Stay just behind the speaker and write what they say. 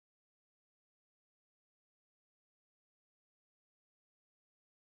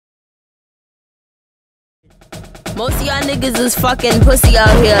Most of y'all niggas is fucking pussy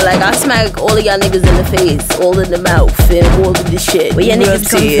out here. Like, I smack all of y'all niggas in the face, all in the mouth, and all of this shit. Where y'all niggas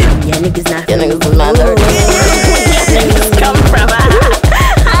come from? Y'all niggas not from. Y'all niggas is not there. Niggas come from.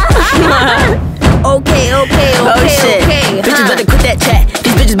 Okay. Bitches better quit that chat.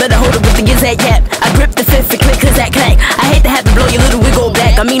 These bitches better hold it with the gizag cap. I grip the fifth and click cause that clack. I hate to have to blow your little wiggle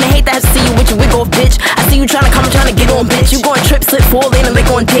back. I mean, I hate to have to see you with your wig off, bitch. I see you tryna come and tryna get on, bitch. You going trip, slip, fall in and lick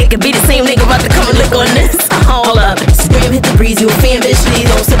on dick. And be the same nigga about to come and lick on this. Hold up. Scream, hit the breeze, you a fan, bitch. Please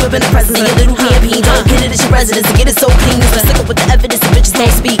don't slip up in the presence of your little PMP. Don't get it, it's your residence and get it so clean. Just stick up with the evidence and bitches don't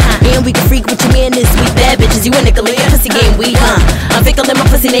speak. And we can freak with your man this week. Bad bitches, you a nigga, your pussy game weak, I'm fickle in my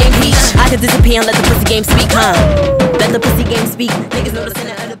pussy name Peach. I can disappear and let the pussy game speak, Let the pussy game speak. Niggas noticing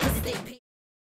that other pussy.